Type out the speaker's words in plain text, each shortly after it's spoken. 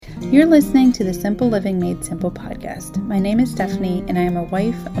You're listening to the Simple Living Made Simple podcast. My name is Stephanie, and I am a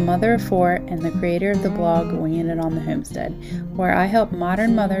wife, a mother of four, and the creator of the blog Winging It on the Homestead, where I help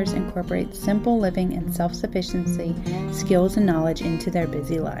modern mothers incorporate simple living and self-sufficiency skills and knowledge into their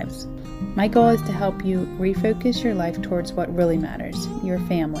busy lives. My goal is to help you refocus your life towards what really matters, your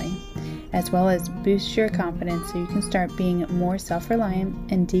family, as well as boost your confidence so you can start being more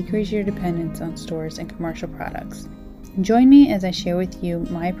self-reliant and decrease your dependence on stores and commercial products. Join me as I share with you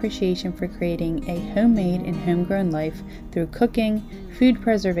my appreciation for creating a homemade and homegrown life through cooking, food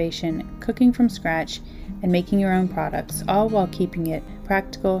preservation, cooking from scratch, and making your own products, all while keeping it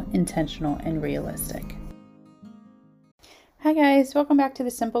practical, intentional, and realistic. Hi guys, welcome back to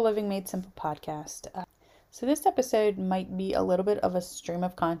the Simple Living Made Simple podcast. So this episode might be a little bit of a stream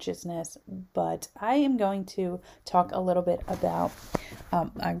of consciousness, but I am going to talk a little bit about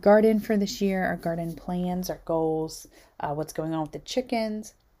our garden for this year, our garden plans, our goals, what's going on with the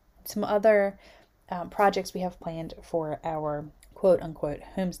chickens, some other projects we have planned for our quote-unquote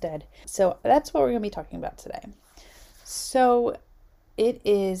homestead. So that's what we're going to be talking about today. So it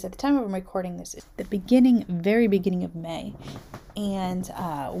is, at the time of recording this, it's the very beginning of May. And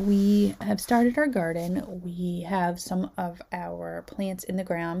we have started our garden. We have some of our plants in the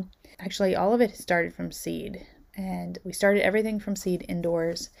ground. Actually, all of it started from seed. And we started everything from seed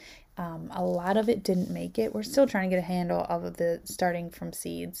indoors. A lot of it didn't make it. We're still trying to get a handle of the starting from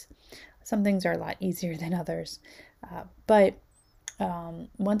seeds. Some things are a lot easier than others. But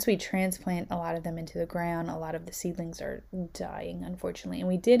once we transplant a lot of them into the ground, a lot of the seedlings are dying, unfortunately. And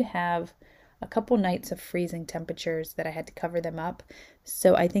we did have a couple nights of freezing temperatures that I had to cover them up.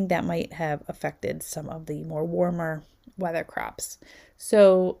 So I think that might have affected some of the more warmer weather crops.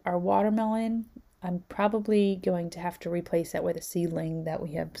 So our watermelon, I'm probably going to have to replace that with a seedling that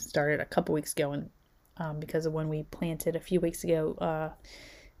we have started a couple weeks ago, and because of when we planted a few weeks ago,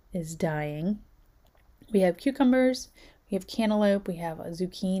 is dying. We have cucumbers, we have cantaloupe, we have a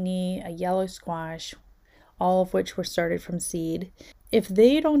zucchini, a yellow squash, all of which were started from seed. If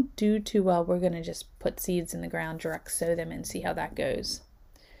they don't do too well, we're going to just put seeds in the ground, direct sow them, and see how that goes.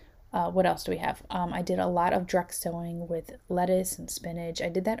 What else do we have? I did a lot of direct sowing with lettuce and spinach. I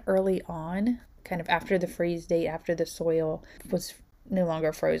did that early on, kind of after the freeze date, after the soil was no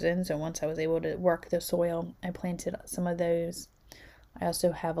longer frozen. So once I was able to work the soil, I planted some of those. I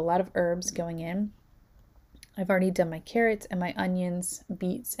also have a lot of herbs going in. I've already done my carrots, and my onions,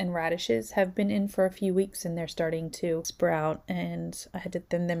 beets, and radishes have been in for a few weeks, and they're starting to sprout, and I had to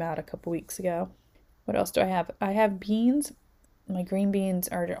thin them out a couple weeks ago. What else do I have? I have beans. My green beans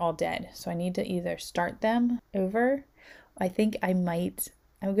are all dead, so I need to either start them over. I think I'm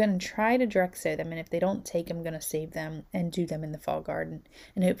going to try to direct sow them, and if they don't take, I'm going to save them and do them in the fall garden,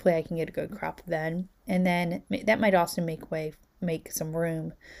 and hopefully I can get a good crop then. And then that might also make some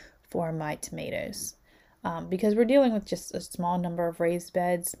room for my tomatoes. Because we're dealing with just a small number of raised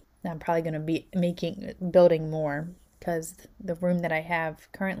beds, I'm probably going to be building more because the room that I have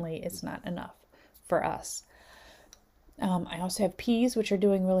currently is not enough for us. I also have peas, which are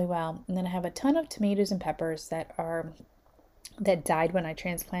doing really well. And then I have a ton of tomatoes and peppers that died when I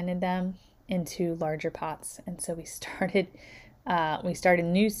transplanted them into larger pots. And so we started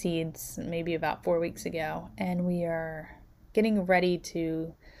new seeds maybe about 4 weeks ago, and we are getting ready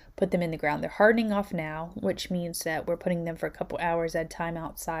to put them in the ground. They're hardening off now, which means that we're putting them for a couple hours at a time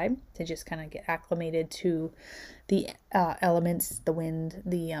outside to just kind of get acclimated to the elements, the wind,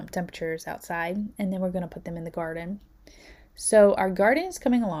 the temperatures outside, and then we're going to put them in the garden. So our garden is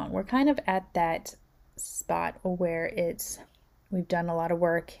coming along. We're kind of at that spot where we've done a lot of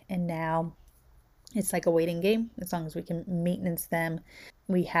work, and now it's like a waiting game. As long as we can maintenance them,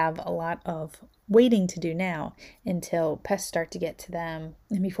 we have a lot of waiting to do now until pests start to get to them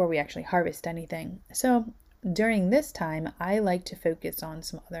and before we actually harvest anything. So during this time, I like to focus on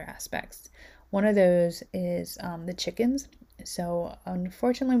some other aspects. One of those is the chickens. So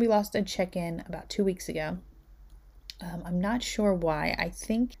unfortunately, we lost a chicken about 2 weeks ago. I'm not sure why. I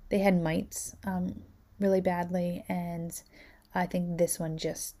think they had mites really badly, and I think this one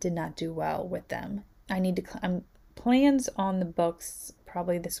just did not do well with them. Plans on the books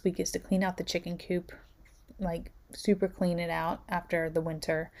probably this week is to clean out the chicken coop, like super clean it out after the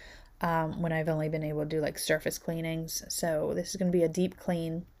winter, when I've only been able to do like surface cleanings. So this is going to be a deep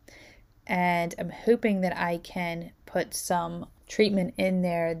clean, and I'm hoping that I can put some treatment in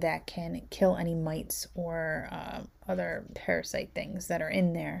there that can kill any mites or other parasite things that are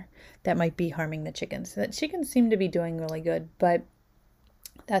in there that might be harming the chickens. So the chickens seem to be doing really good, but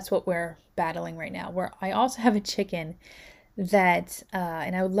that's what we're battling right now. I also have a chicken that,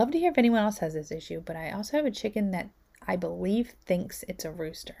 and I would love to hear if anyone else has this issue, but I also have a chicken that I believe thinks it's a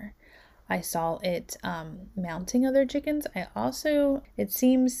rooster. I saw it mounting other chickens. It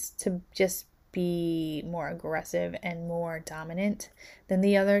seems to just be more aggressive and more dominant than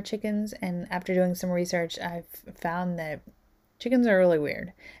the other chickens. And after doing some research, I've found that chickens are really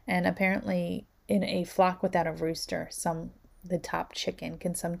weird. And apparently in a flock without a rooster, the top chicken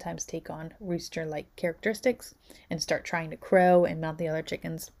can sometimes take on rooster-like characteristics and start trying to crow and mount the other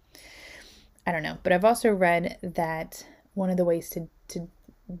chickens. I don't know. But I've also read that one of the ways to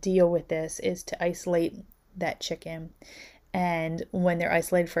deal with this is to isolate that chicken. And when they're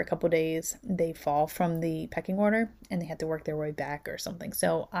isolated for a couple days, they fall from the pecking order and they have to work their way back or something.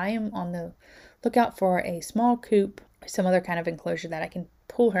 So I am on the lookout for a small coop or some other kind of enclosure that I can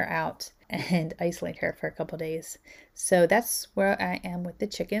pull her out and isolate her for a couple days. So that's where I am with the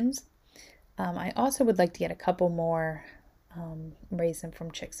chickens. I also would like to get a couple more, raise them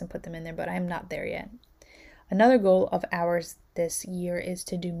from chicks and put them in there, but I'm not there yet. Another goal of ours this year is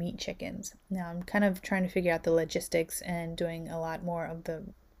to do meat chickens. Now I'm kind of trying to figure out the logistics and doing a lot more of the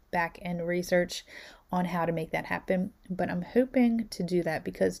back end research on how to make that happen. But I'm hoping to do that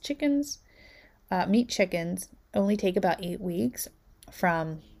because meat chickens only take about 8 weeks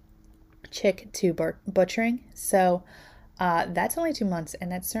from chick to butchering. So that's only 2 months,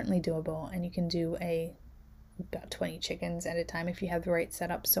 and that's certainly doable. And you can do about 20 chickens at a time if you have the right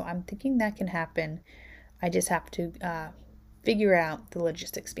setup. So I'm thinking that can happen. I just have to figure out the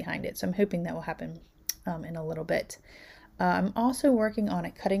logistics behind it. So I'm hoping that will happen in a little bit. I'm also working on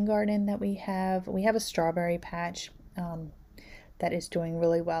a cutting garden that we have. We have a strawberry patch that is doing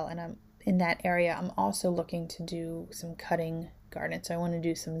really well. And I'm in that area. I'm also looking to do some cutting garden. So I want to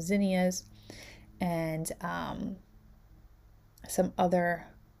do some zinnias and some other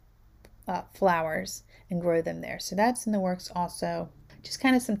flowers and grow them there. So that's in the works also. Just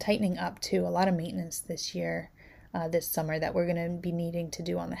kind of some tightening up too. A lot of maintenance this year, this summer that we're going to be needing to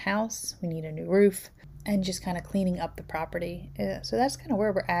do on the house. We need a new roof and just kind of cleaning up the property. So that's kind of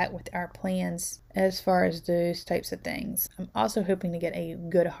where we're at with our plans as far as those types of things. I'm also hoping to get a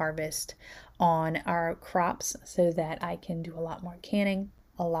good harvest on our crops so that I can do a lot more canning,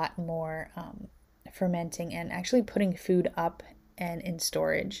 a lot more fermenting, and actually putting food up and in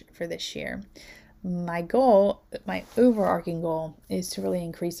storage for this year. My overarching goal is to really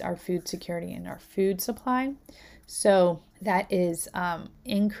increase our food security and our food supply. So that is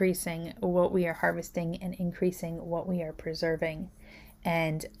increasing what we are harvesting and increasing what we are preserving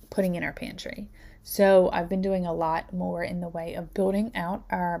and putting in our pantry. So I've been doing a lot more in the way of building out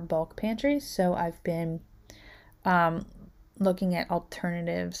our bulk pantries. So I've been looking at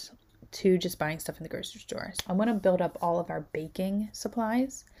alternatives to just buying stuff in the grocery store. So I want to build up all of our baking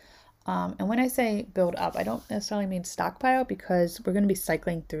supplies. And when I say build up, I don't necessarily mean stockpile because we're going to be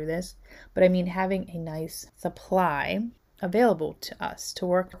cycling through this, but I mean having a nice supply available to us to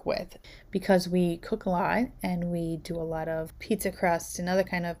work with because we cook a lot and we do a lot of pizza crusts and other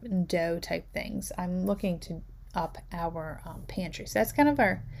kind of dough type things. I'm looking to up our pantry. So that's kind of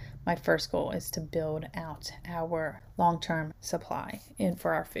my first goal is to build out our long-term supply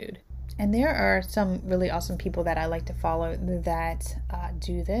for our food. And there are some really awesome people that I like to follow that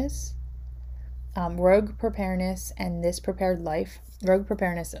do this. Rogue Preparedness and This Prepared Life. Rogue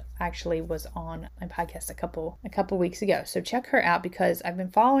Preparedness actually was on my podcast a couple weeks ago. So check her out because I've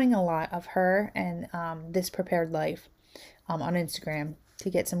been following a lot of her and This Prepared Life on Instagram to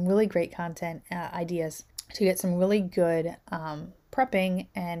get some really great content ideas, to get some really good prepping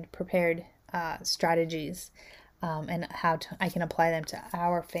and prepared strategies. And how I can apply them to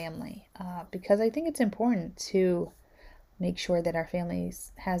our family because I think it's important to make sure that our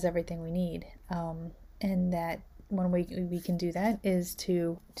families has everything we need and that one way we can do that is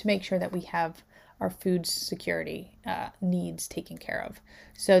to make sure that we have our food security needs taken care of.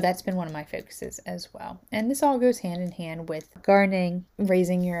 So that's been one of my focuses as well. And this all goes hand in hand with gardening,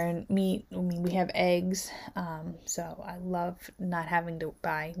 raising your own meat. I mean, we have eggs, so I love not having to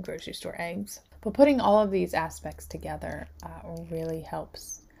buy grocery store eggs. But putting all of these aspects together really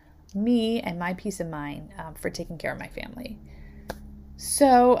helps me and my peace of mind for taking care of my family.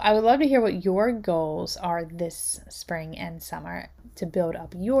 So I would love to hear what your goals are this spring and summer to build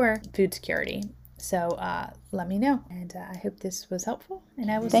up your food security. So let me know. And I hope this was helpful. And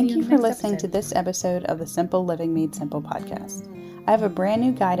I will Thank see you in the for next listening episode. to this episode of the Simple Living Made Simple podcast. I have a brand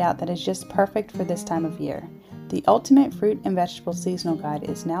new guide out that is just perfect for this time of year. The Ultimate Fruit and Vegetable Seasonal Guide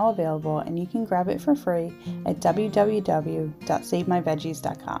is now available and you can grab it for free at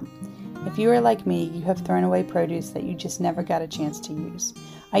www.savemyveggies.com. If you are like me, you have thrown away produce that you just never got a chance to use.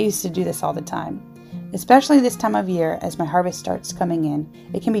 I used to do this all the time. Especially this time of year as my harvest starts coming in,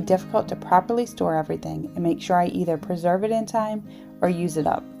 it can be difficult to properly store everything and make sure I either preserve it in time or use it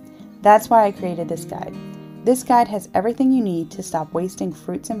up. That's why I created this guide. This guide has everything you need to stop wasting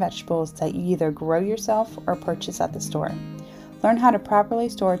fruits and vegetables that you either grow yourself or purchase at the store. Learn how to properly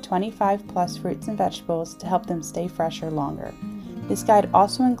store 25 plus fruits and vegetables to help them stay fresher longer. This guide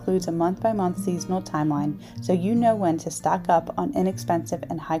also includes a month-by-month seasonal timeline so you know when to stock up on inexpensive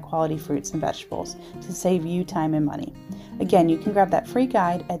and high-quality fruits and vegetables to save you time and money. Again, you can grab that free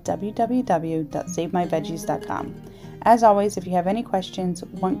guide at www.savemyveggies.com. As always, if you have any questions,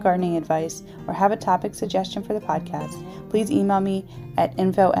 want gardening advice, or have a topic suggestion for the podcast, please email me at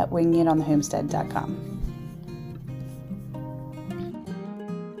info@wingitonthe homestead.com.